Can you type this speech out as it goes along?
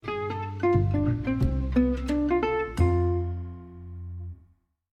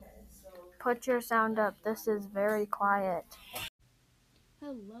Put your sound up. This is very quiet.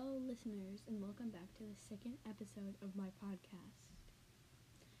 Hello, listeners, and welcome back to the second episode of my podcast.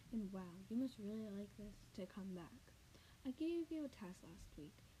 And wow, you must really like this to come back. I gave you a task last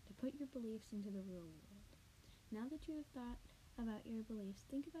week to put your beliefs into the real world. Now that you have thought about your beliefs,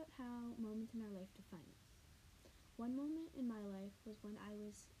 think about how moments in our life define us. One moment in my life was when I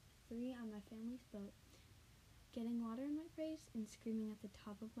was 3 on my family's boat, getting water in my face and screaming at the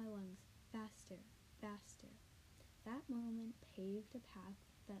top of my lungs, "Faster, faster." That moment paved a path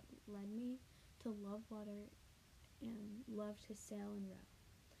that led me to love water and love to sail and row.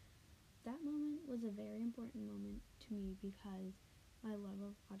 That moment was a very important moment to me because my love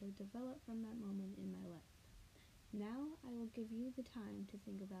of water developed from that moment in my life. Now I will give you the time to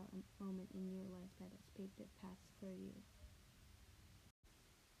think about a moment in your life that has paved a path for you.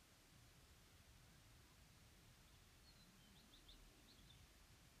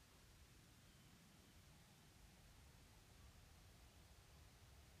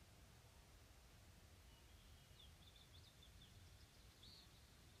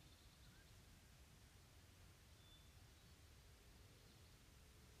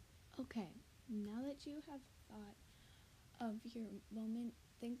 Okay, now that you have thought of your moment,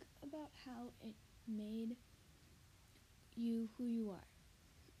 think about how it made you who you are.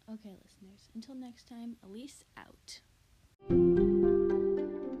 Okay, listeners, until next time, Elise out.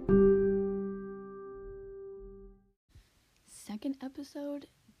 Second episode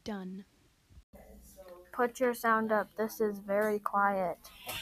done. Put your sound up. This is very quiet.